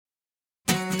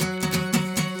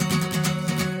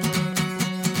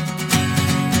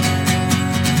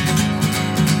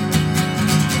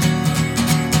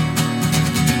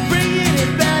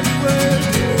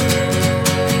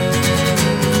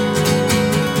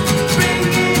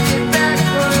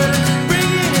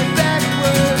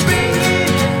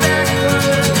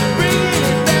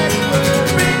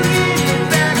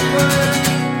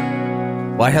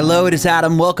Why, hello, it is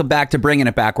Adam. Welcome back to Bringing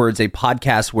It Backwards, a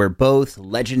podcast where both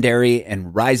legendary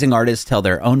and rising artists tell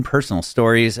their own personal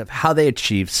stories of how they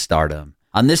achieved stardom.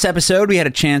 On this episode, we had a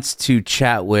chance to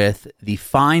chat with the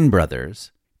FiNE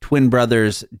brothers, twin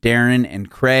brothers Darren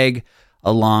and Craig,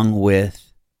 along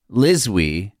with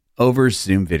Lizwi over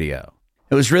Zoom video.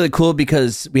 It was really cool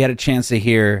because we had a chance to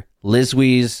hear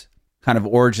Lizwi's kind of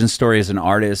origin story as an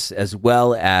artist, as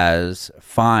well as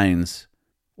FiNE's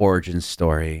origin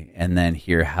story, and then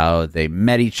hear how they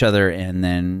met each other and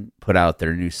then put out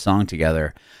their new song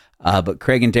together. But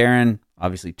Craig and Darren,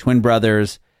 obviously twin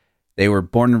brothers, they were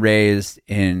born and raised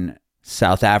in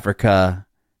South Africa.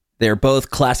 They're both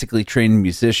classically trained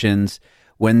musicians.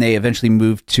 When they eventually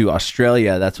moved to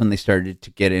Australia, that's when they started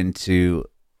to get into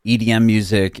EDM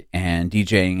music and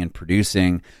DJing and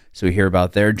producing. So we hear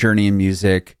about their journey in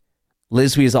music.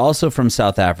 Lizwi is also from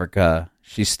South Africa.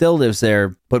 She still lives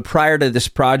there, but prior to this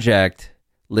project,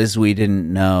 Lizwi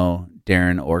didn't know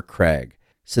Darren or Craig.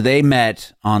 So they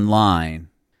met online,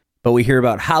 but we hear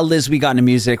about how Lizwi got into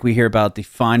music. We hear about the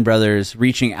FiNE brothers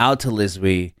reaching out to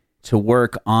Lizwi to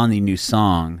work on the new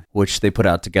song, which they put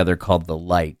out together called The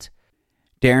Light.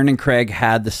 Darren and Craig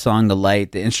had the song The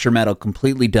Light, the instrumental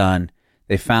completely done.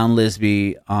 They found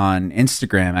Lizwi on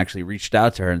Instagram, actually reached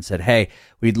out to her and said, hey,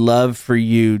 we'd love for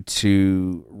you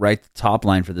to write the top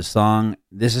line for the song.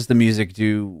 This is the music,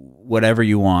 do whatever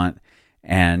you want.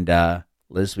 And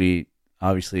Lizwi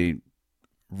obviously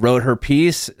wrote her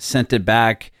piece, sent it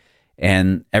back,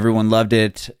 and everyone loved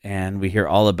it. And we hear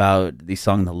all about the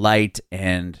song The Light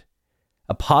and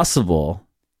a possible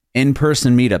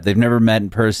in-person meetup. They've never met in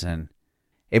person.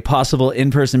 A possible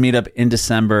in-person meetup in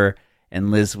December, and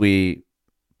Lizwi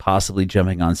possibly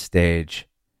jumping on stage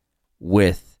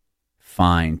with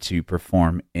FiNE to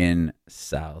perform in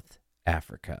South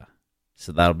Africa.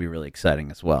 So that'll be really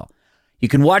exciting as well. You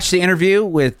can watch the interview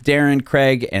with Darren,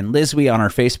 Craig, and Lizwi on our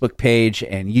Facebook page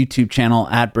and YouTube channel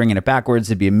at Bringing It Backwards.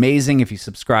 It'd be amazing if you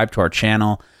subscribe to our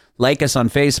channel. Like us on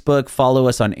Facebook, follow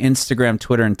us on Instagram,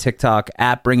 Twitter, and TikTok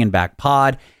at Bringing Back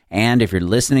Pod. And if you're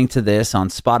listening to this on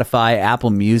Spotify, Apple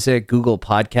Music, Google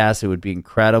Podcasts, it would be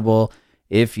incredible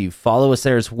if you follow us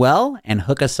there as well and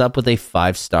hook us up with a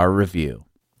 5-star review.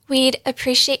 We'd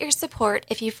appreciate your support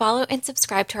if you follow and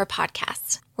subscribe to our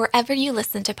podcast, wherever you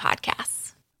listen to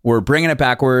podcasts. We're Bringing It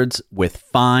Backwards with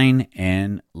FiNE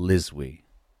and Lizwi.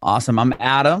 Awesome. I'm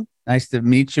Adam. Nice to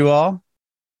meet you all.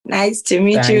 Nice to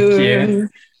meet Thank you.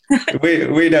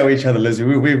 We know each other,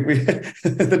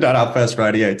 Lizwi. We done our first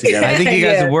rodeo together. I think you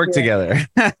guys have worked together.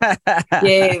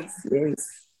 Yes.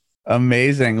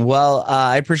 Amazing. Well,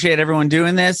 I appreciate everyone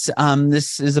doing this.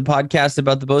 This is a podcast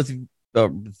about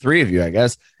the three of you, I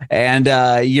guess, and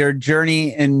your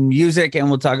journey in music, and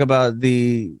we'll talk about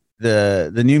the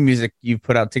new music you've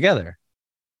put out together.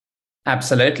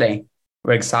 Absolutely.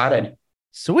 We're excited.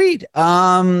 Sweet.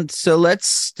 So let's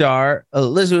start.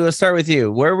 Lizwi, let's start with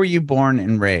you. Where were you born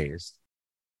and raised?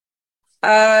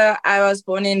 I was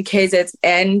born in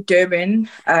KZN, Durban,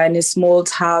 in a small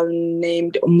town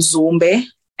named Umzumbe.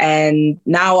 And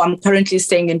now I'm currently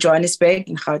staying in Johannesburg,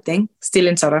 in Gauteng, still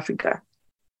in South Africa.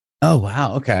 Oh,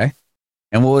 wow. Okay.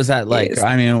 And what was that like? Yes.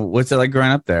 I mean, what's it like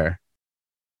growing up there?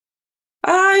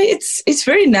 It's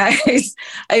very nice.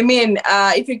 I mean,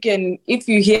 if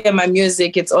you hear my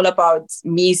music, it's all about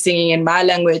me singing in my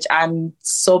language. I'm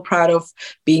so proud of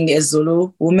being a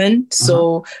Zulu woman.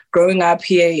 So growing up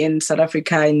here in South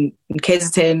Africa, in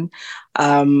KZN,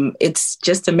 it's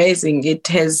just amazing. It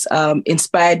has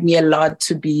inspired me a lot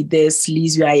to be this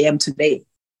Lizwi I am today.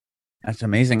 That's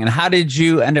amazing. And how did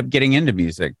you end up getting into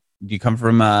music? Do you come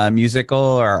from a musical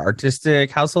or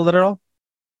artistic household at all?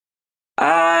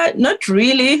 Not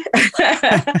really.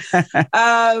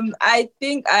 I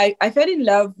think I fell in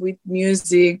love with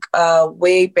music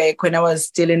way back when I was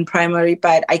still in primary,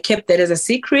 but I kept that as a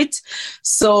secret.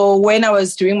 So when I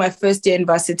was doing my first year in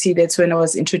university, that's when I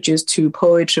was introduced to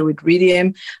poetry with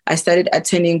Rhythm. I started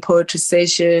attending poetry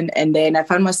session, and then I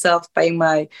found myself buying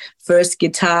my first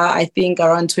guitar, I think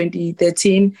around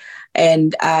 2013.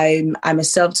 And I'm a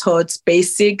self-taught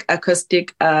basic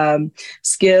acoustic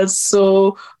skills.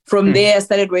 So from there, I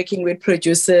started working with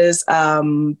producers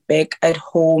back at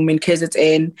home in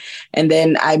KZN. And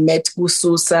then I met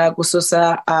Gususa.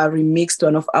 Gususa remixed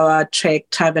one of our track,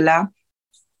 Traveler.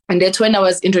 And that's when I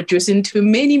was introduced to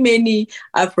many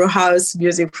Afro house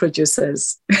music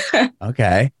producers.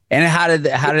 Okay. And how did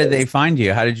they find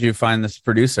you? How did you find this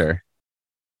producer?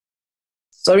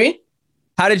 Sorry?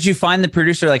 How did you find the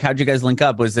producer? Like, how'd you guys link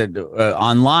up? Was it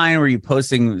online? Were you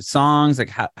posting songs? Like,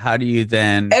 how do you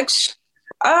then?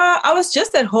 I was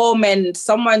just at home and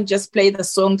someone just played the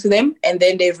song to them, and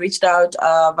then they've reached out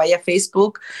via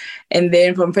Facebook, and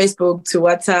then from Facebook to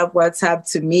WhatsApp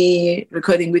to me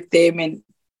recording with them, and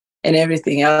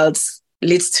everything else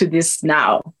leads to this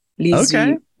now.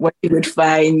 Lizwi, what you would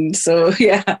find. So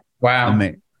yeah. Wow.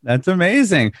 That's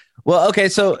amazing. Well, okay.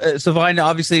 So FiNE,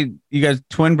 obviously you guys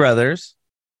twin brothers.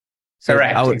 So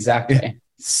correct. Exactly.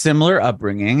 Similar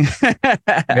upbringing.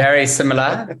 Very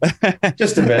similar.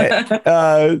 Just a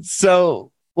bit.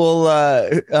 So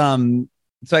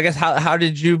I guess how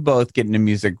did you both get into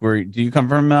music? Do you come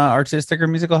from an artistic or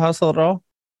musical household at all?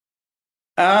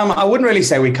 I wouldn't really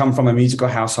say we come from a musical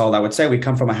household. I would say we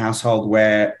come from a household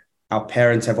where our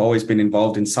parents have always been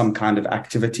involved in some kind of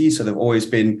activity. So they've always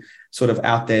been sort of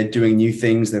out there doing new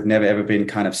things. They've never, ever been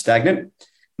kind of stagnant.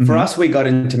 Mm-hmm. For us, we got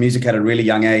into music at a really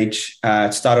young age.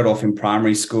 It started off in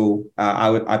primary school.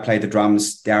 I played the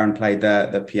drums. Darren played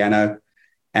the piano.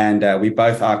 And we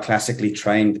both are classically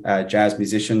trained jazz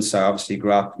musicians. So obviously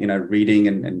grew up, reading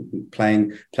and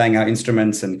playing our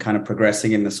instruments and kind of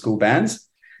progressing in the school bands.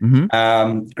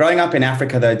 Mm-hmm. Growing up in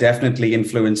Africa, though, definitely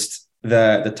influenced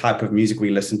the type of music we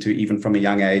listen to, even from a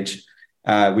young age.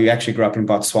 We actually grew up in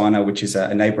Botswana, which is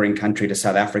a neighboring country to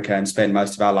South Africa, and spent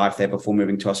most of our life there before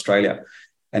moving to Australia.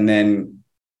 And then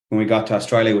when we got to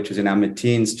Australia, which was in our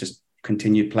mid-teens, just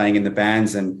continued playing in the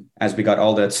bands. And as we got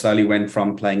older, it slowly went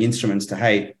from playing instruments to,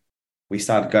 hey, we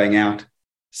started going out,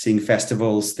 seeing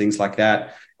festivals, things like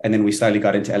that. And then we slowly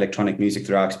got into electronic music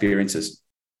through our experiences.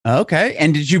 Okay.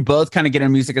 And did you both kind of get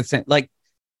into music at the same, like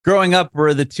growing up,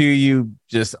 were the two of you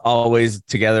just always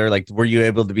together? Like, were you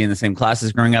able to be in the same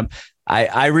classes growing up?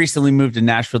 I recently moved to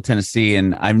Nashville, Tennessee,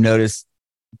 and I've noticed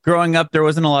growing up, there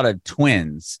wasn't a lot of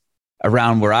twins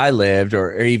around where I lived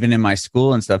or even in my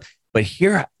school and stuff. But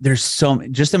here, there's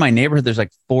just in my neighborhood, there's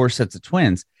like 4 sets of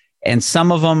twins. And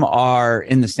some of them are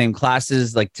in the same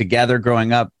classes, like together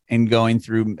growing up and going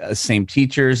through same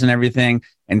teachers and everything.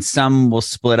 And some will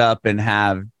split up and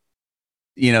have,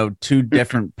 2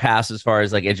 different paths as far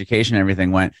as like education and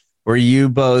everything went. Were you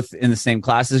both in the same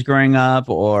classes growing up,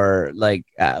 or like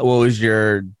what was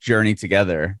your journey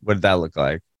together? What did that look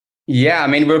like? Yeah, I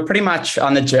mean, we were pretty much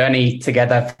on the journey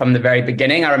together from the very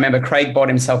beginning. I remember Craig bought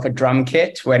himself a drum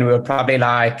kit when we were probably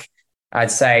like, I'd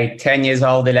say 10 years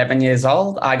old, 11 years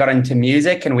old. I got into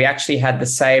music and we actually had the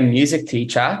same music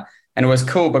teacher. And it was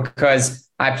cool because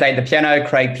I played the piano,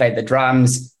 Craig played the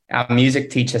drums. Our music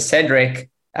teacher, Cedric,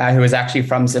 who was actually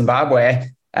from Zimbabwe,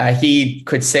 he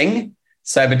could sing.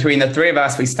 So between the 3 of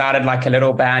us, we started like a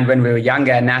little band when we were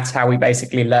younger, and that's how we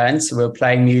basically learned. So we were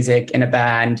playing music in a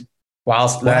band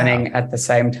whilst learning at the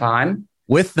same time.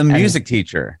 With the music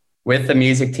teacher. With the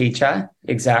music teacher,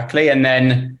 exactly. And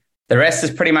then the rest is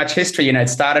pretty much history. It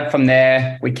started from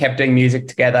there. We kept doing music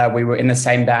together. We were in the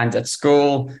same band at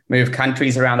school, moved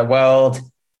countries around the world,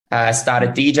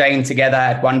 started DJing together.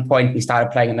 At one point, we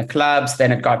started playing in the clubs.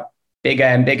 Then it got bigger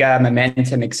and bigger,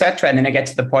 momentum, etc. And then it got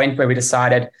to the point where we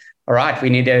decided, all right, we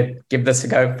need to give this a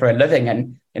go for a living.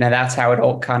 And, that's how it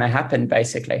all kind of happened,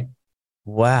 basically.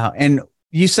 Wow. And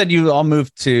you said you all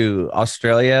moved to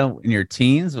Australia in your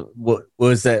teens. What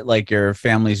was that, like your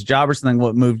family's job or something?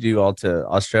 What moved you all to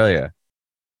Australia?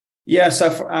 Yeah. So,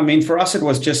 for us, it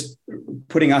was just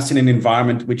putting us in an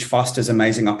environment which fosters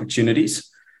amazing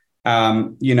opportunities.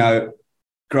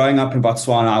 Growing up in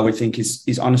Botswana, I would think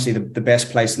is honestly the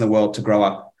best place in the world to grow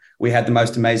up. We had the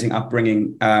most amazing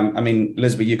upbringing.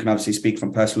 Lizwi, you can obviously speak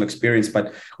from personal experience,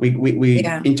 but we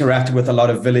interacted with a lot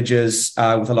of villages,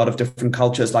 with a lot of different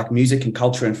cultures. Like music and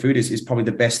culture and food is probably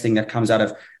the best thing that comes out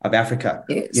of Africa.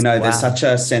 Yes. There's such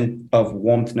a sense of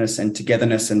warmthness and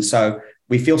togetherness. And so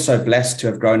we feel so blessed to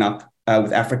have grown up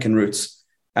with African roots,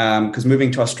 because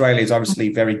moving to Australia is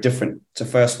obviously very different. It's a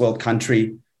first world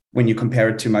country. When you compare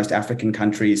it to most African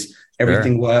countries,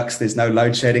 everything works. There's no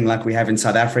load shedding like we have in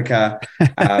South Africa.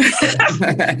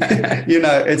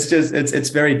 It's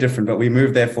very different, but we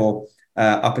moved there for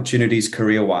opportunities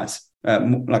career-wise,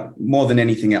 like more than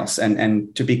anything else.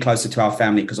 And to be closer to our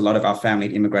family, because a lot of our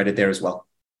family immigrated there as well.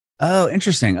 Oh,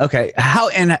 interesting. Okay. How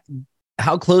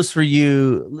close were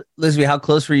you, Lizwi, how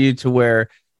close were you to where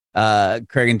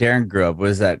Craig and Darren grew up?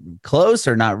 Was that close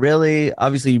or not really?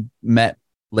 Obviously you met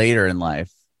later in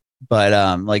life. But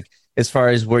like as far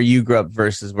as where you grew up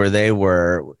versus where they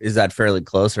were, is that fairly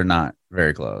close or not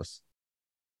very close?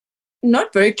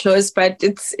 Not very close, but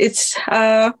it's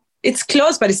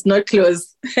close, but it's not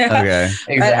close. Okay,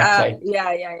 exactly.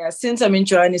 Yeah. Since I'm in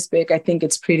Johannesburg, I think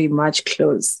it's pretty much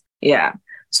close. Yeah.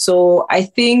 So I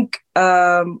think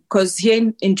because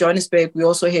here in Johannesburg, we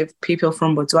also have people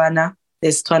from Botswana.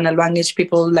 There's Tswana language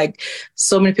people, like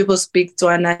so many people speak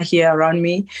Tswana here around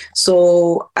me.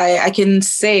 So I can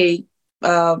say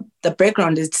the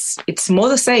background, it's more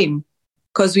the same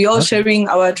because we're all sharing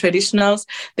our traditionals.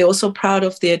 They're also proud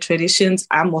of their traditions.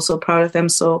 I'm also proud of them.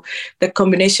 So the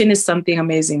combination is something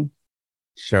amazing.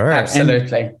 Sure.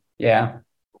 Absolutely. And yeah.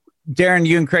 Darren,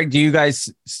 you and Craig,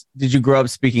 did you grow up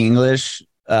speaking English?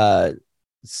 Were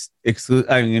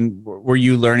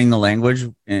you learning the language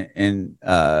in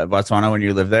Botswana when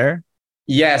you lived there?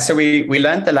 Yeah, so we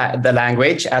learned the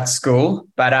language at school,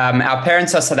 but our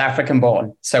parents are South African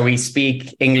born. So we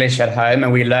speak English at home,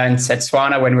 and we learned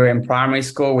Setswana when we were in primary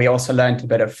school. We also learned a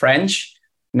bit of French,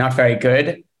 not very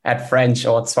good at French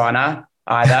or Tswana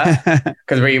either,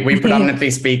 because we predominantly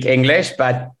speak English.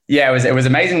 But yeah, it was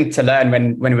amazing to learn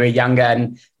when we were younger.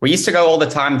 And we used to go all the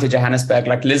time to Johannesburg.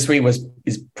 Like Lizwi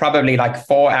is probably like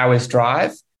 4 hours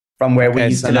drive from where we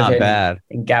used to live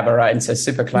in Gaborone, and so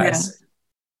super close. Yeah.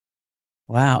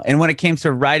 Wow. And when it came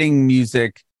to writing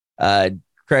music, Craig,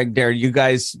 Darren, you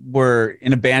guys were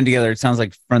in a band together, it sounds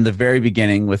like from the very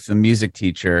beginning with the music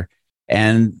teacher.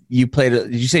 And you played,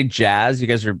 did you say jazz? You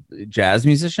guys are jazz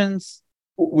musicians?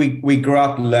 We grew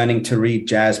up learning to read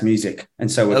jazz music.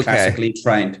 And so we're classically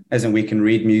trained, as in we can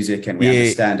read music and we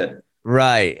understand it.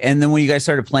 Right. And then when you guys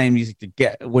started playing music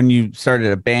when you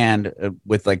started a band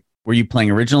with were you playing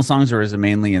original songs or was it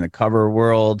mainly in the cover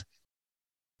world?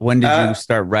 When did you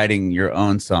start writing your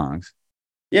own songs?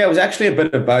 Yeah, it was actually a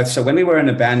bit of both. So when we were in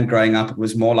a band growing up, it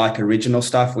was more like original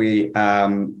stuff. We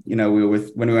when we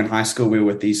were in high school, we were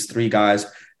with these three guys,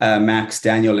 Max,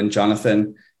 Daniel, and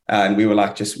Jonathan. And we were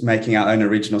like just making our own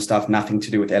original stuff, nothing to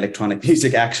do with electronic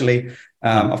music, actually.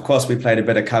 Of course, we played a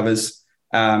bit of covers,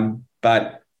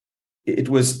 but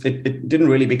it didn't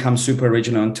really become super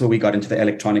original until we got into the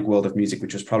electronic world of music,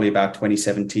 which was probably about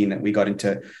 2017 that we got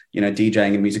into,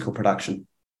 DJing and musical production.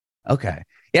 Okay.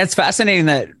 Yeah, it's fascinating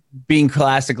that being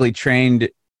classically trained,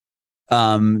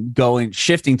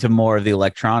 shifting to more of the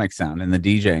electronic sound and the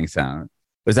DJing sound.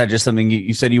 Was that just something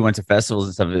you said you went to festivals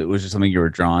and stuff? It was just something you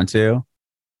were drawn to?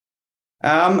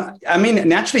 I mean,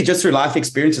 naturally, just through life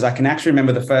experiences, I can actually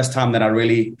remember the first time that I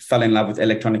really fell in love with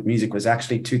electronic music was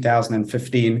actually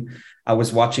 2015. I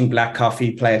was watching Black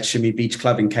Coffee play at Shimmy Beach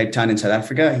Club in Cape Town in South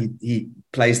Africa. He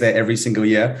plays there every single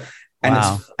year.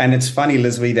 And it's funny,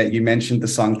 Lizwi, that you mentioned the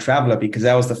song Traveler, because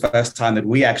that was the first time that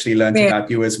we actually learned about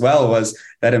you as well, was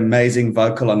that amazing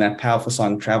vocal on that powerful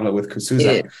song Traveler with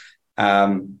Kusuza.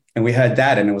 And we heard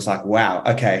that and it was like, wow,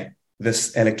 okay,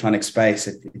 this electronic space,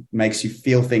 it makes you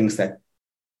feel things that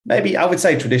maybe I would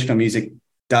say traditional music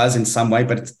does in some way,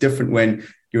 but it's different when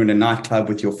you're in a nightclub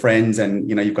with your friends and,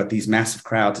 you've got these massive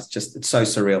crowds. It's so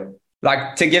surreal.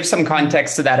 Like, to give some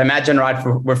context to that, imagine, right,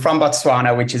 we're from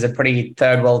Botswana, which is a pretty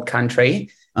third world country.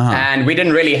 And we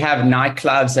didn't really have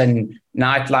nightclubs and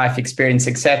nightlife experience,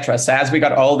 etc. So as we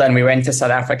got older and we went to South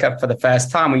Africa for the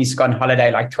first time, we used to go on holiday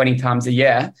like 20 times a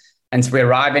year. And so we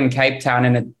arrive in Cape Town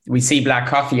and we see Black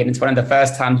Coffee, and it's one of the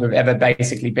first times we've ever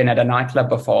basically been at a nightclub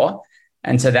before.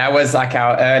 And so that was like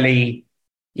our early,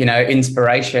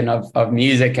 inspiration of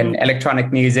music and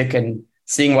electronic music and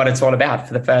seeing what it's all about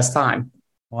for the first time.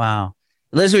 Wow.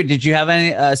 Lizwi, did you have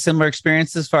any similar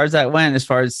experience as far as that went, as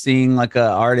far as seeing like an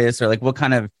artist, or like what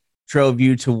kind of drove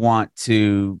you to want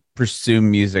to pursue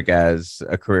music as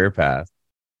a career path?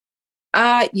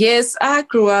 Yes, I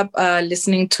grew up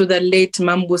listening to the late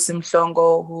Mambusi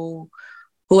Mhlongo, who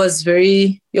was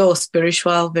very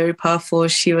spiritual, very powerful.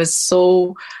 She was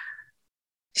so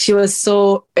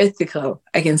ethical,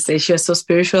 I can say. She was so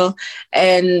spiritual.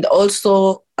 And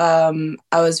also, I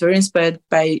was very inspired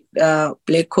by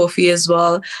Black Coffee as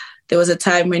well. There was a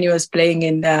time when he was playing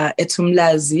in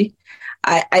Etumlazi.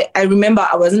 I remember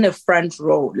I was in the front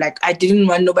row. Like, I didn't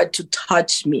want nobody to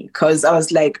touch me because I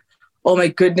was like, oh my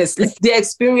goodness, like, the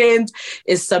experience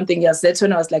is something else. That's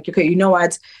when I was like, okay, you know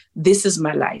what? This is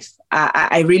my life.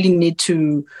 I really need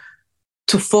to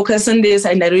focus on this,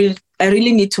 and I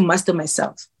really need to master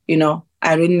myself.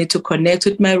 I really need to connect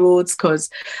with my roots, because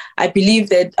I believe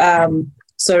that.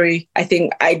 Sorry, I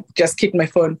think I just kicked my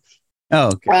phone. Oh,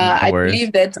 okay. I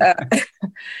believe that.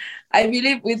 I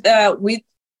believe with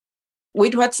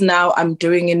what's now I'm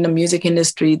doing in the music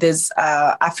industry, there's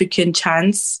African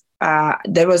chants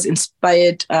that was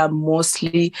inspired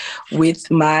mostly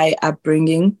with my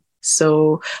upbringing.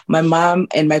 So my mom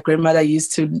and my grandmother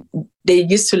used to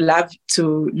love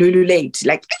to lululate,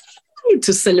 like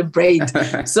to celebrate.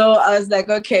 So I was like,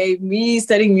 okay, me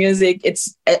studying music,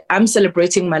 I'm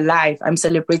celebrating my life. I'm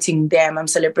celebrating them. I'm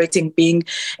celebrating being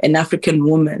an African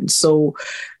woman. So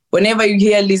whenever you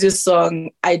hear Lizwi's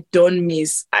song, I don't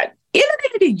miss.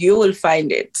 You will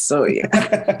find it. So yeah.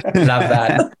 Love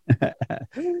that.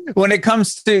 When it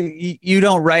comes to, you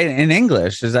don't write in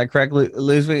English, is that correct,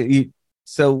 Lizwi?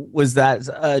 So was that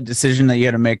a decision that you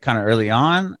had to make kind of early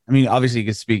on? I mean, obviously you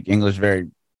could speak English very,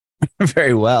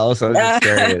 very well. So I was just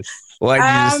curious. Why did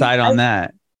you decide on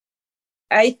that?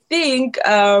 I think,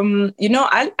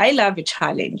 I love a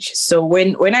challenge. So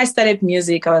when I started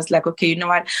music, I was like, okay, you know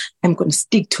what? I'm going to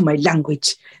stick to my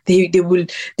language. They will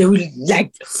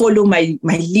like follow my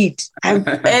lead. And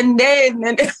then,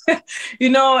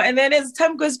 and then as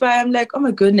time goes by, I'm like, oh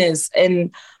my goodness.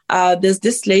 And there's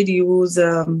this lady who's,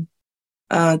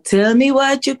 tell me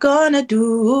what you're gonna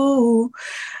do.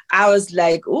 I was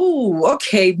like, ooh,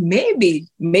 okay, maybe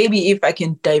if I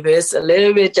can diverse a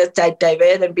little bit, just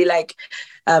divert and be like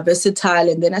versatile.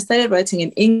 And then I started writing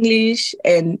in English,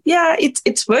 and yeah,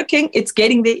 it's working. It's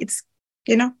getting there. It's,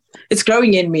 it's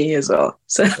growing in me as well.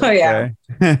 So yeah.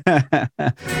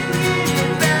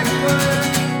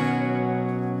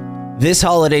 This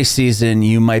holiday season,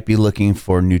 you might be looking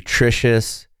for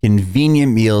nutritious,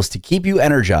 convenient meals to keep you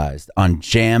energized on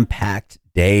jam-packed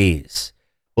days.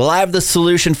 Well, I have the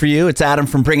solution for you. It's Adam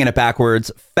from Bringing It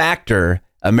Backwards. Factor,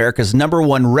 America's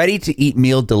 #1 ready-to-eat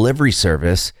meal delivery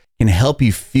service, can help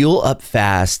you fuel up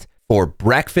fast for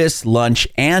breakfast, lunch,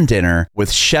 and dinner with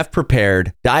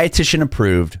chef-prepared,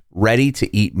 dietitian-approved,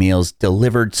 ready-to-eat meals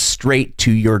delivered straight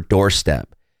to your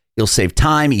doorstep. You'll save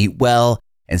time, eat well,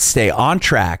 and stay on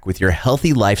track with your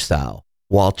healthy lifestyle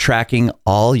while tracking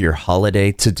all your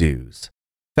holiday to-dos.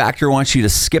 Factor wants you to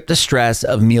skip the stress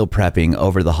of meal prepping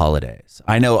over the holidays.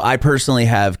 I know I personally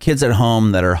have kids at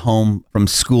home that are home from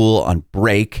school on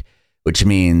break, which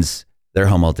means they're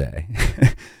home all day.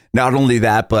 Not only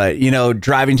that, but,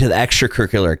 driving to the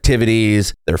extracurricular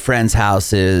activities, their friends'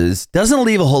 houses, doesn't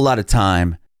leave a whole lot of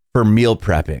time for meal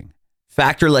prepping.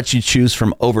 Factor lets you choose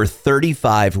from over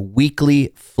 35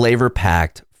 weekly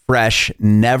flavor-packed, fresh,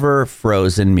 never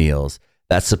frozen meals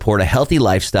that support a healthy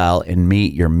lifestyle and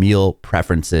meet your meal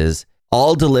preferences,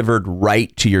 all delivered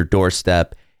right to your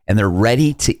doorstep, and they're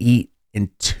ready to eat in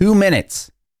 2 minutes.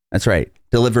 That's right.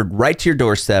 Delivered right to your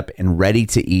doorstep and ready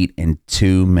to eat in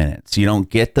 2 minutes. You don't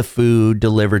get the food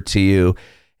delivered to you,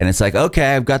 and it's like,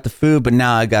 okay, I've got the food, but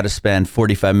now I got to spend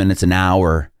 45 minutes, an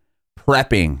hour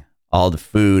prepping all the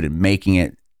food and making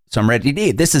it so I'm ready to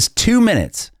eat. This is 2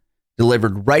 minutes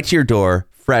delivered right to your door,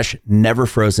 fresh, never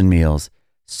frozen meals,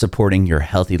 supporting your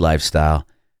healthy lifestyle.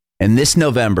 And this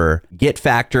November, get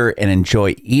Factor and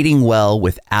enjoy eating well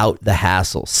without the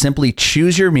hassle. Simply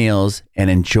choose your meals and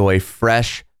enjoy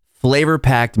fresh,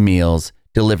 flavor-packed meals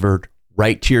delivered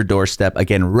right to your doorstep.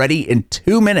 Again, ready in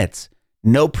 2 minutes.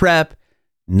 No prep,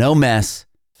 no mess.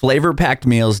 Flavor-packed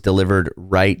meals delivered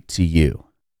right to you.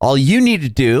 All you need to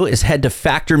do is head to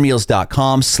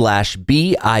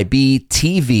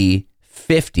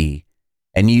factormeals.com/BIBTV50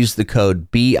 and use the code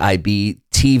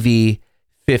BIBTV50,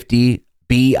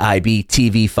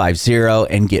 BIBTV50,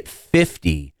 and get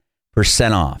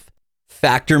 50% off.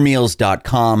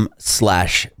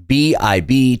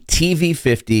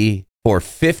 Factormeals.com/BIBTV50 for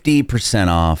 50%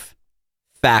 off.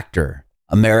 Factor,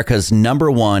 America's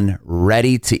 #1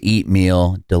 ready-to-eat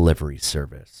meal delivery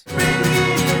service.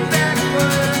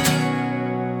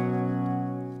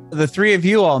 The three of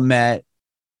you all met.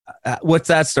 What's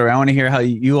that story? I want to hear how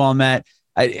you all met.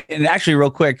 And actually,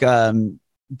 real quick, Darren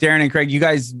and Craig, you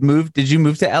guys moved. Did you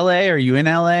move to LA? Are you in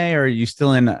LA or are you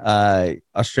still in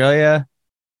Australia?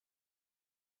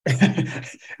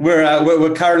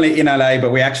 We're currently in LA,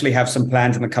 but we actually have some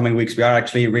plans in the coming weeks. We are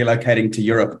actually relocating to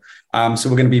Europe. So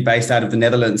we're going to be based out of the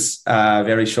Netherlands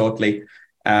very shortly.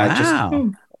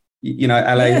 Wow.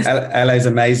 LA is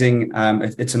amazing.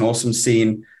 It's an awesome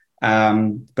scene.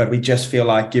 But we just feel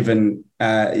like, given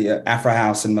Afro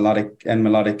house and melodic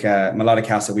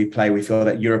house that we play, we feel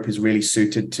that Europe is really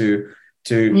suited to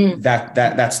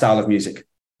that style of music.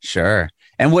 Sure.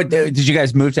 And what did you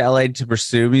guys move to LA to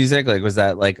pursue music? Like, was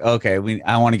that like, okay,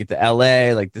 I want to get to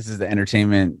LA. Like, this is the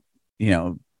entertainment,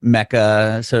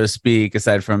 Mecca, so to speak,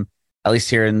 aside from at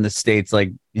least here in the States,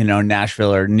 like,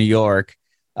 Nashville or New York.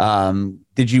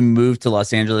 Did you move to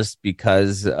Los Angeles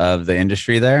because of the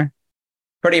industry there?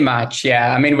 Pretty much,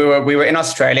 yeah. I mean, we were in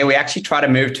Australia. We actually tried to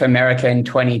move to America in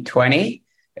 2020.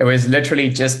 It was literally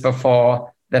just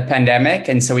before the pandemic.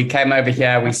 And so we came over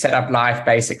here, we set up life,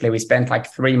 basically. We spent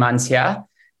like 3 months here.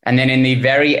 And then in the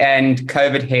very end,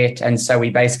 COVID hit. And so we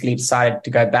basically decided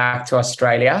to go back to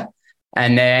Australia.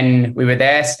 And then we were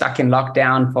there stuck in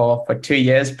lockdown for 2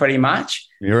 years, pretty much.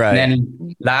 You're right. And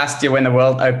then last year when the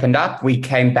world opened up, we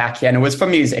came back here and it was for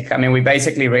music. I mean, we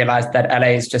basically realized that LA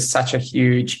is just such a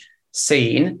huge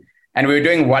scene and we were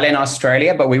doing well in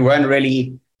Australia, but we weren't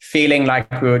really feeling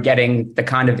like we were getting the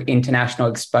kind of international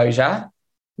exposure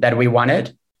that we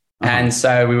wanted. And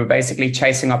so we were basically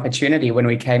chasing opportunity when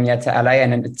we came here to LA,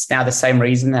 and it's now the same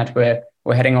reason that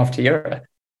we're heading off to Europe.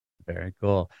 Very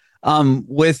cool. I'm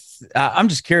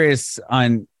just curious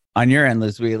on your end,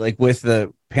 Lizwi, like with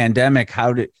the pandemic,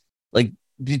 how did, like,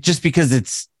 just because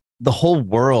it's the whole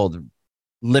world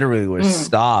literally was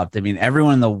stopped. I mean,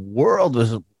 everyone in the world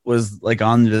was like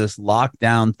on this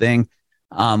lockdown thing.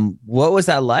 What was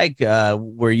that like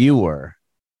where you were?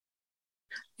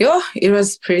 Yeah, it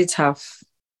was pretty tough.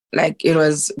 Like, it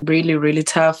was really, really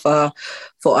tough for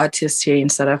artists here in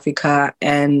South Africa.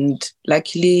 And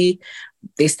luckily,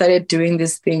 they started doing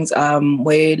these things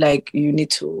where, like, you need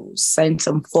to sign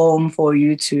some form for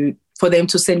them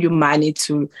to send you money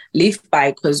to live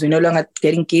by, because we're no longer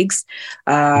getting gigs,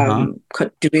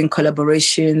 doing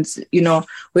collaborations. You know,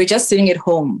 we're just sitting at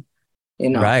home. You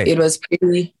know, right. It was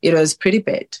pretty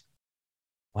bad.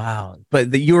 Wow.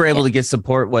 But you were able to get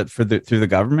support through the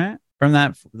government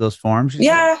from those forms?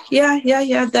 Yeah.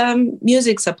 The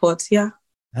music support. Yeah.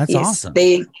 That's awesome.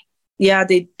 They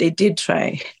did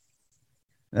try.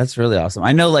 That's really awesome.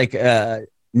 I know, like,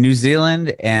 New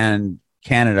Zealand and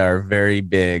Canada are very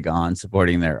big on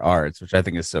supporting their arts, which I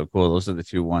think is so cool. Those are the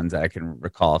two ones that I can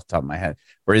recall off the top of my head,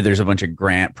 where there's a bunch of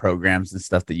grant programs and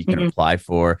stuff that you can apply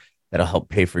for that'll help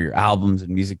pay for your albums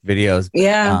and music videos.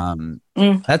 Yeah.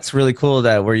 That's really cool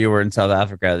that where you were in South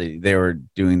Africa, they were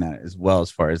doing that as well, as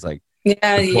far as like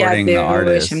supporting the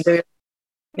artists. They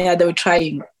were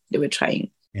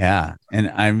trying. Yeah. And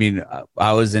I mean,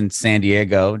 I was in San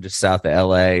Diego, just south of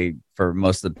LA for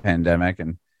most of the pandemic,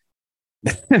 and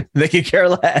they could care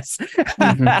less.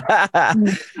 You know what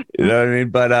I mean?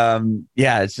 But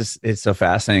yeah, it's so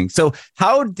fascinating. So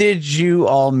how did you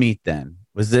all meet then?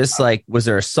 Was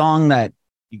there a song that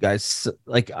you guys,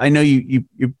 like, I know you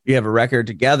have a record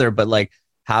together, but like,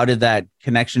 how did that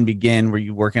connection begin? Were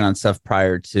you working on stuff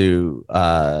prior to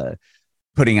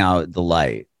putting out The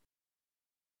Light?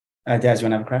 Daz, you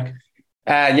want to have a crack?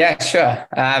 Yeah,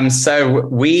 sure. So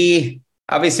we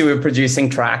were producing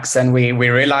tracks, and we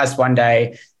realized one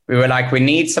day, we were like, we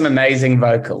need some amazing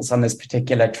vocals on this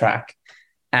particular track.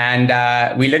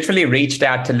 And we literally reached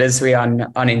out to Lizwi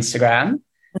on Instagram.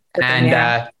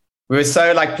 And we were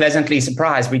so, like, pleasantly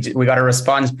surprised. We got a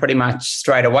response pretty much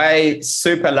straight away.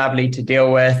 Super lovely to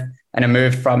deal with. And it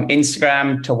moved from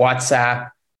Instagram to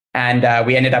WhatsApp. And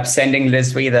we ended up sending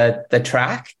Lizwi the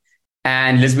track.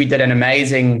 And Lizwi did an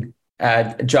amazing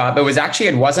job.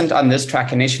 It wasn't on this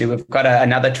track initially. We've got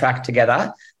another track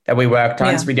together that we worked on.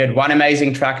 Yeah. So we did one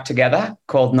amazing track together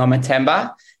called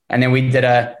Nomatemba. And then we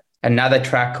did another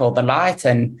track called The Light.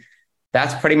 And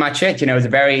that's pretty much it. You know,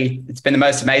 it's been the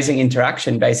most amazing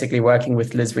interaction, basically, working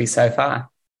with Lizwi so far.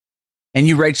 And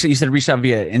you said reached out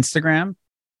via Instagram.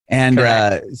 And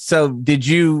so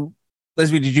Lizwi,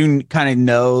 did you kind of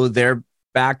know their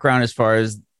background as far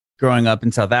as growing up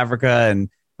in South Africa? And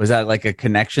was that like a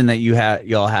connection that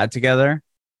y'all had together?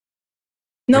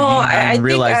 No, I didn't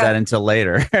realize that until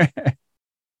later.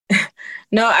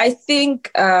 No, I think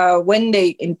when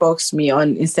they inboxed me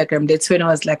on Instagram, that's when I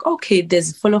was like, okay,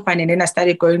 there's follow FiNE. And then I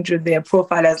started going through their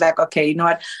profile. I was like, okay, you know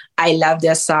what? I love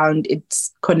their sound. It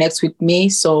connects with me.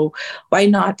 So why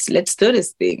not? Let's do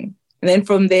this thing. And then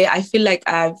from there, I feel like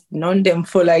I've known them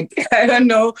for, like, I don't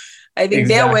know. I think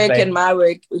their work and my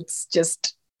work,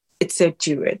 it's a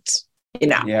duet, you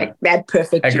know, like that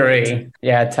perfect Agree. duet.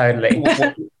 Yeah, totally.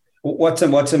 What's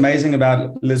amazing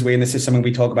about Lizwi, and this is something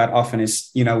we talk about often,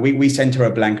 is, you know, we sent her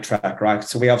a blank track, right?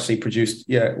 So we obviously produced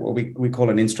what we call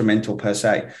an instrumental per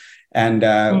se.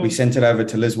 And we sent it over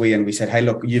to Lizwi and we said, hey,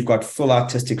 look, you've got full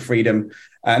artistic freedom.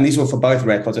 And these were for both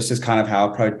records. This is kind of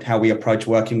how we approach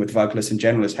working with vocalists in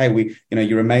general is, hey,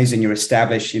 you're amazing, you're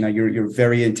established, you're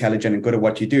very intelligent and good at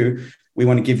what you do. We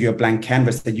want to give you a blank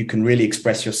canvas that you can really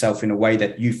express yourself in a way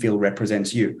that you feel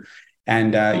represents you.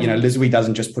 And, Lizwi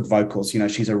doesn't just put vocals,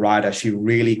 she's a writer. She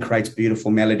really creates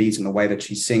beautiful melodies in the way that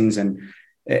she sings, and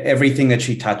everything that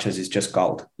she touches is just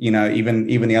gold. Even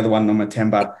the other one,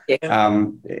 Nomatemba,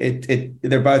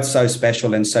 they're both so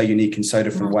special and so unique in so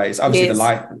different ways. Obviously,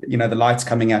 the Light's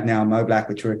coming out now, Mo Black,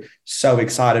 which we're so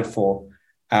excited for.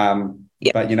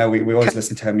 But, we always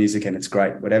listen to her music and it's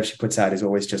great. Whatever she puts out is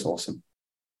always just awesome.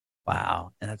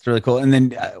 Wow. That's really cool. And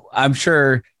then I'm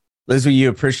sure, Lizwi, you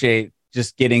appreciate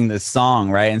just getting the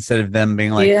song, right? Instead of them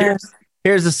being like,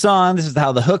 here's the song, this is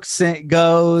how the hook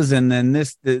goes, and then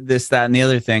this, that, and the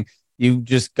other thing. You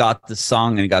just got the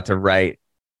song and got to write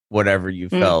whatever you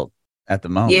felt at the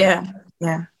moment.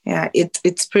 Yeah.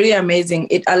 It's pretty amazing.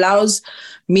 It allows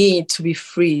me to be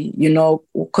free,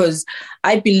 because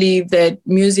I believe that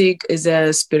music is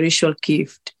a spiritual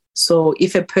gift. So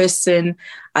if a person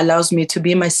allows me to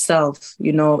be myself,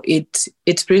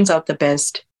 it brings out the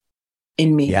best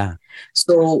in me. Yeah.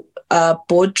 So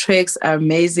both tracks are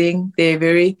amazing. They're a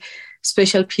very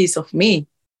special piece of me,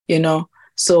 you know.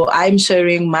 So I'm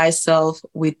sharing myself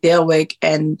with their work.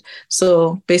 And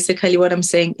so basically what I'm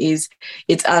saying is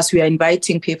it's us. We are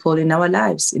inviting people in our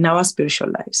lives, in our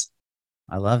spiritual lives.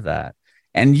 I love that.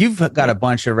 And you've got a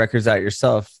bunch of records out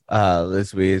yourself,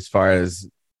 Lizwi, as far as,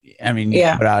 I mean, you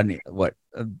put out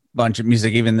a bunch of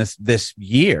music even this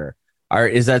year.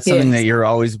 Is that something that you're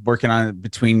always working on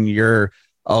between your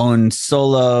own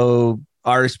solo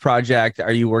artist project?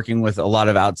 Are you working with a lot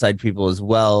of outside people as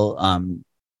well,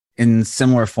 in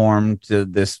similar form to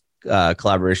this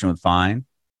collaboration with FiNE?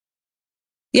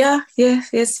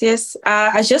 Yes.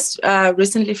 I just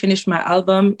recently finished my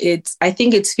album. I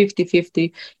think it's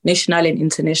 50-50 national and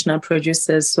international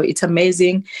producers. So it's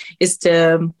amazing.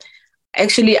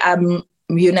 Actually, I'm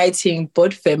uniting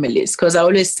both families, because I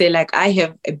always say, like, I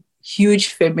have a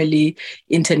huge family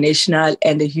international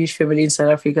and a huge family in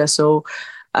South Africa. So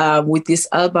with this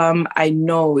album, I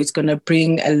know it's going to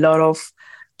bring a lot of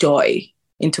joy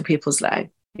into people's life,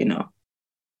 you know.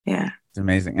 Yeah. It's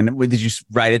amazing. And did you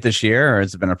write it this year, or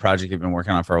has it been a project you've been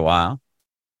working on for a while?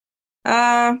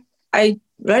 I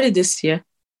wrote it this year.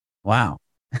 Wow.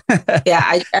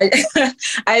 Yeah,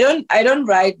 I don't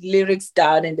write lyrics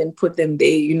down and then put them there.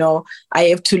 You know, I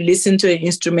have to listen to an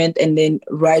instrument and then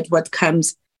write what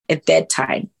comes at that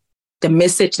time. The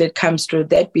message that comes through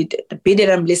that beat, the beat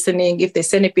that I'm listening. If they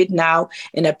send a beat now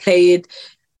and I play it,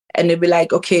 and they'll be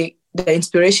like, okay, the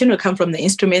inspiration will come from the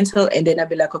instrumental, and then I'll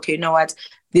be like, okay, you know what?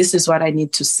 This is what I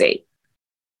need to say.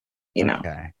 You know.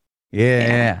 Okay.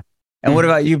 Yeah. And what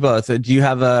about you both? Do you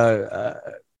have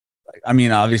I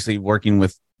mean, obviously working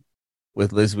with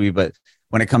Lizwi, but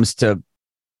when it comes to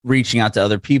reaching out to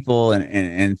other people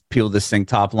and people to sing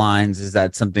top lines, is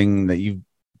that something that you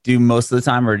do most of the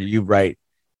time, or do you write?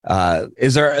 Are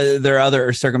there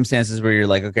other circumstances where you're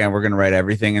like, okay, we're going to write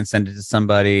everything and send it to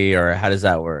somebody, or how does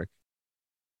that work?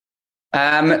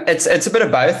 It's a bit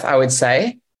of both, I would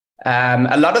say.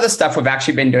 A lot of the stuff we've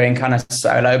actually been doing kind of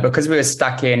solo, because we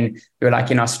were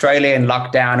like in Australia in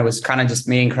lockdown. It was kind of just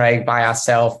me and Craig by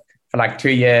ourselves for like 2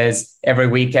 years, every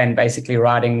weekend, basically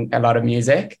writing a lot of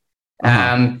music.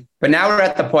 But now we're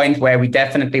at the point where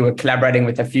we're collaborating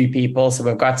with a few people. So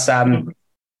we've got some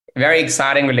very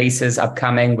exciting releases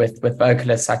upcoming with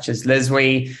vocalists such as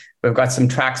Lizwi. We've got some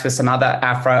tracks with some other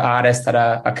Afro artists that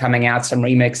are coming out, some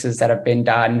remixes that have been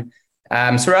done.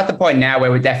 So we're at the point now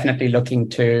where we're definitely looking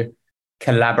to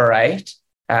collaborate,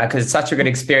 because it's such a good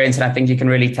experience. And I think you can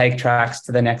really take tracks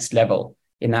to the next level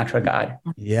in that regard.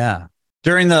 Yeah.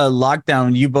 During the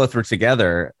lockdown, you both were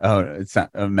together. Oh, it's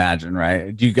not, imagine,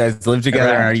 right? Do you guys live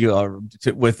together? And are you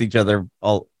with each other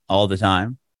all the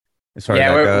time? As far as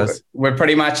that goes? We're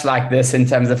pretty much like this in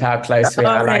terms of how close we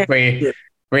are. Like we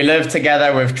live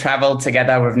together. We've traveled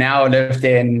together. We've now lived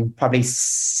in probably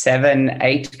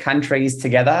 7-8 countries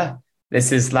together.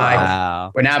 This is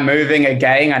like, We're now moving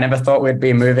again. I never thought we'd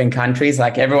be moving countries.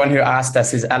 Like everyone who asked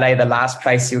us, is LA the last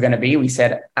place you're going to be? We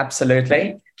said,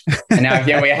 absolutely. And now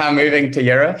here we are moving to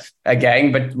Europe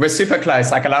again, but we're super close.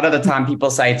 Like a lot of the time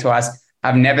people say to us,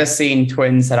 I've never seen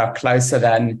twins that are closer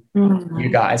than you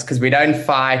guys, because we don't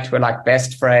fight. We're like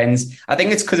best friends. I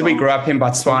think it's because we grew up in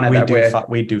Botswana we're this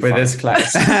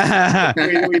close.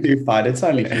 we do fight. It's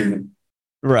only human.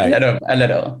 Right. A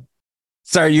little.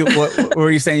 Sorry, what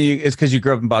were you saying? It's because you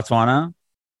grew up in Botswana?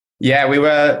 Yeah, we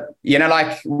were,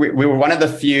 we were one of the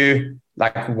few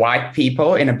like white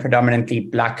people in a predominantly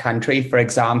black country. For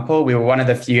example, we were one of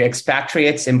the few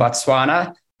expatriates in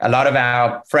Botswana. A lot of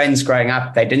our friends growing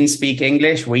up, they didn't speak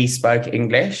English. We spoke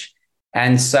English.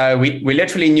 And so we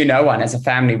literally knew no one as a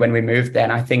family when we moved there.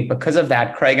 And I think because of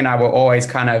that, Craig and I were always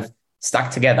kind of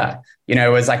stuck together.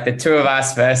 It was like the two of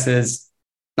us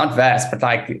but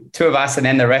like two of us and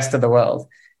then the rest of the world.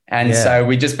 And so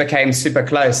we just became super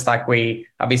close. Like we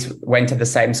obviously went to the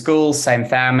same school, same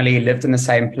family, lived in the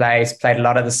same place, played a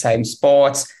lot of the same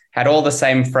sports, had all the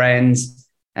same friends.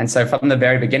 And so from the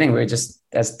very beginning, we were just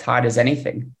as tight as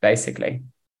anything, basically.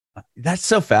 That's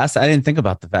so fast. I didn't think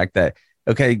about the fact that,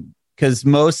 okay, because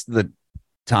most of the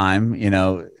time,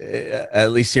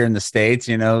 at least here in the States,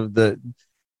 the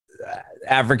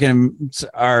African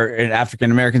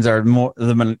Americans are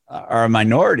a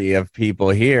minority of people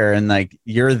here, and like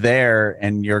you're there,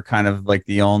 and you're kind of like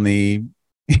the only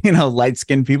light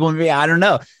skinned people. Maybe I don't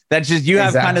know. That's just you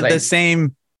have kind of the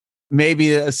same,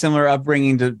 maybe a similar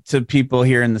upbringing to people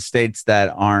here in the States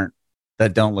that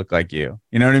don't look like you.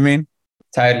 You know what I mean?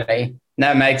 Totally.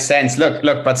 No, it makes sense. Look,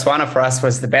 Botswana for us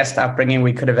was the best upbringing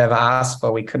we could have ever asked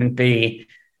for. We couldn't be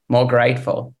more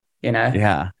grateful.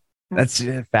 Yeah. That's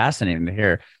fascinating to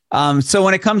hear. So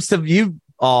when it comes to you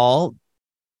all,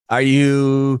 are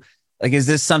you like, is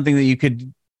this something that you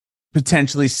could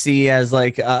potentially see as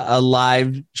like a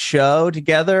live show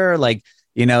together? Like,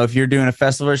 you know, if you're doing a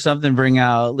festival or something, bring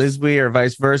out Lizwi or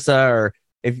vice versa, or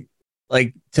if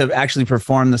like to actually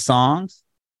perform the songs?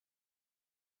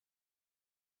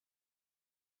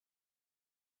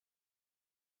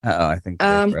 I think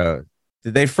they froze.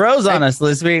 Did they froze on us,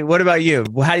 Lizwi? What about you?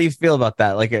 How do you feel about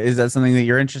that? Like, is that something that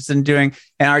you're interested in doing?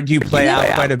 And do you play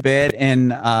out quite a bit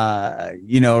in,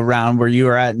 around where you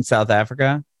are at in South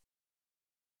Africa?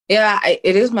 Yeah,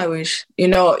 it is my wish. You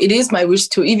know, it is my wish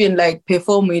to even like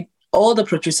perform with all the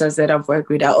producers that I've worked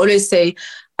with. I always say,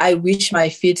 I wish my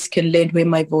feet can land where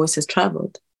my voice has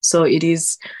traveled. So it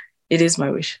is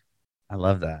my wish. I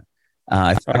love that.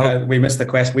 We missed the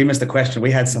question.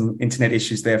 We had some internet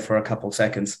issues there for a couple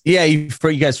seconds. Yeah, you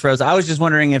guys froze. I was just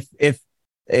wondering if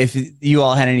you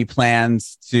all had any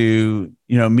plans to,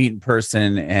 meet in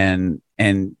person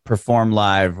and perform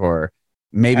live, or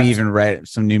maybe even write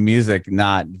some new music,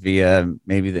 not via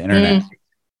maybe the internet.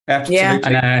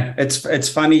 Absolutely. Yeah. It's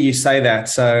funny you say that.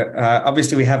 So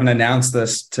obviously we haven't announced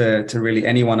this to really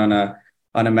anyone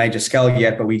on a major scale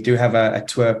yet, but we do have a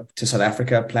tour to South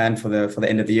Africa planned for the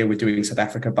end of the year. We're doing South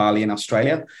Africa, Bali, and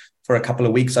Australia for a couple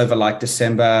of weeks over like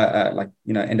December,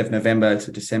 end of November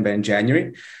to December and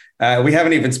January. We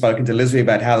haven't even spoken to Lizwi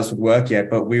about how this would work yet,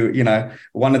 but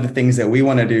one of the things that we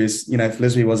want to do is, if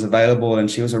Lizwi was available and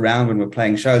she was around when we're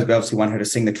playing shows, we obviously want her to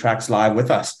sing the tracks live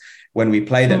with us when we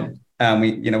play them.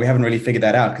 We haven't really figured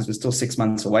that out because we're still 6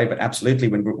 months away, but absolutely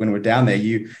when we're down there,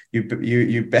 you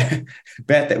bet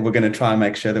that we're going to try and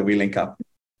make sure that we link up.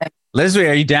 Lizwi,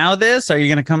 are you down with this? Are you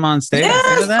going to come on stage?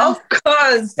 Yes, of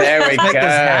course. There we go. Make this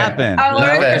happen. I'm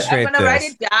going to write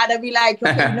it down. I'll be like,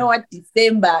 okay, you know what?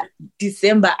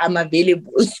 December, I'm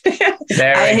available. There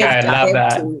we go. I love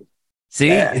that. See,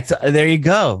 there you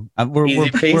go.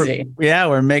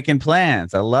 We're making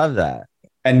plans. I love that.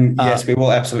 And yes, we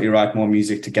will absolutely write more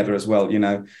music together as well.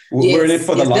 We're in it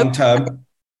for the long term.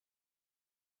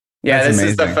 Yeah, this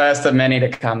is the first of many to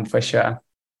come for sure.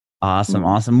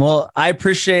 Awesome. Well, I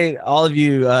appreciate all of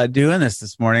you doing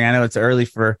this morning. I know it's early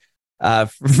for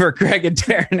Craig and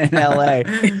Darren in LA.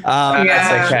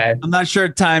 That's okay. I'm not sure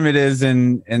what time it is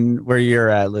in where you're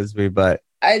at, Lizwi, but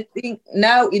I think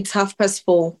now it's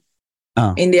 4:30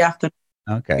 in the afternoon.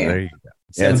 Okay, there you go.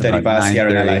 Yeah, 7:30 by here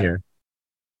in LA. Here.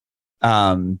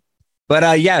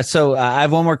 So I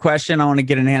have one more question. I want to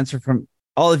get an answer from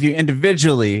all of you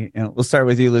individually, and we'll start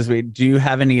with you, Lizwi. Do you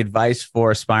have any advice for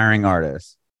aspiring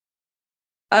artists?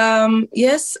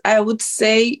 Yes, I would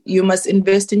say you must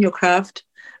invest in your craft.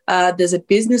 There's a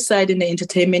business side in the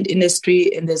entertainment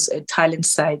industry and there's a talent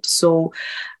side. So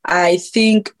I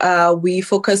think we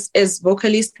focus as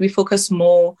vocalists, we focus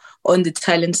more on the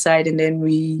talent side, and then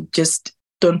we just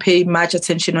don't pay much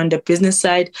attention on the business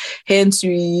side. Hence,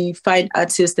 we find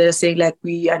artists that are saying like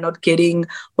we are not getting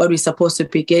what we're supposed to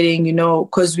be getting,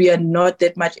 because we are not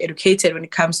that much educated when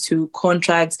it comes to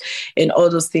contracts and all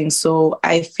those things. So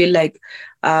I feel like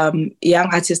young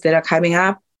artists that are coming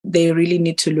up, they really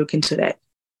need to look into that.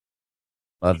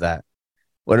 Love that.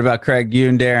 What about Craig, you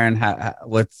and Darren?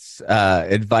 What's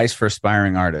advice for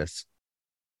aspiring artists?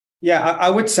 Yeah, I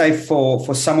would say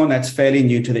for someone that's fairly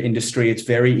new to the industry, it's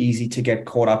very easy to get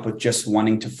caught up with just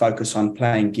wanting to focus on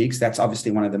playing gigs. That's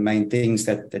obviously one of the main things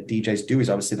that DJs do, is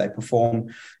obviously they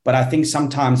perform. But I think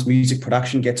sometimes music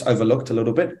production gets overlooked a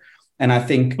little bit. And I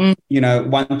think,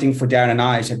 one thing for Darren and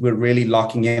I is that we're really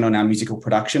locking in on our musical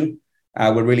production.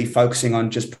 We're really focusing on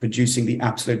just producing the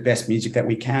absolute best music that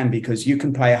we can, because you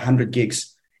can play 100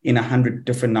 gigs in 100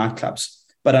 different nightclubs.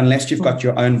 But unless you've got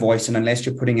your own voice and unless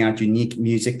you're putting out unique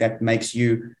music that makes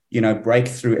you, break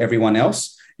through everyone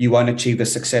else, you won't achieve the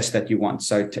success that you want.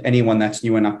 So to anyone that's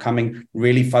new and upcoming,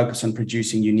 really focus on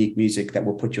producing unique music that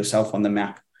will put yourself on the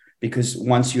map. Because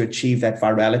once you achieve that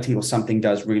virality or something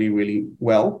does really, really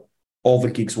well, all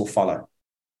the gigs will follow.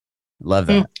 Love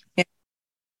that.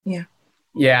 Yeah.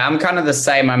 Yeah, I'm kind of the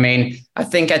same. I mean, I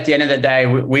think at the end of the day,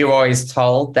 we were always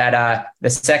told that the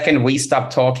second we stop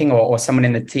talking or someone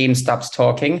in the team stops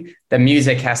talking, the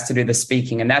music has to do the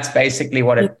speaking. And that's basically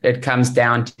what it comes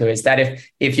down to, is that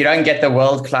if you don't get the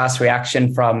world-class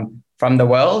reaction from the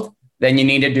world, then you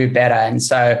need to do better. And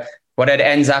so what it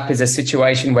ends up is a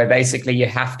situation where basically you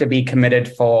have to be committed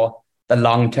for the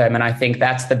long term. And I think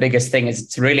that's the biggest thing, is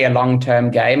it's really a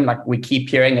long-term game. Like we keep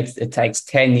hearing it takes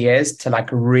 10 years to like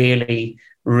really,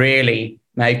 really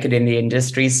make it in the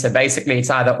industry. So basically it's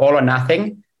either all or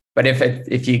nothing. But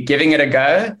if you're giving it a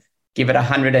go, give it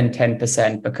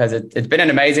 110%, because it's been an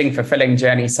amazing, fulfilling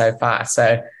journey so far.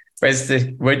 So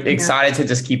we're excited to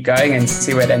just keep going and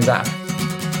see where it ends up.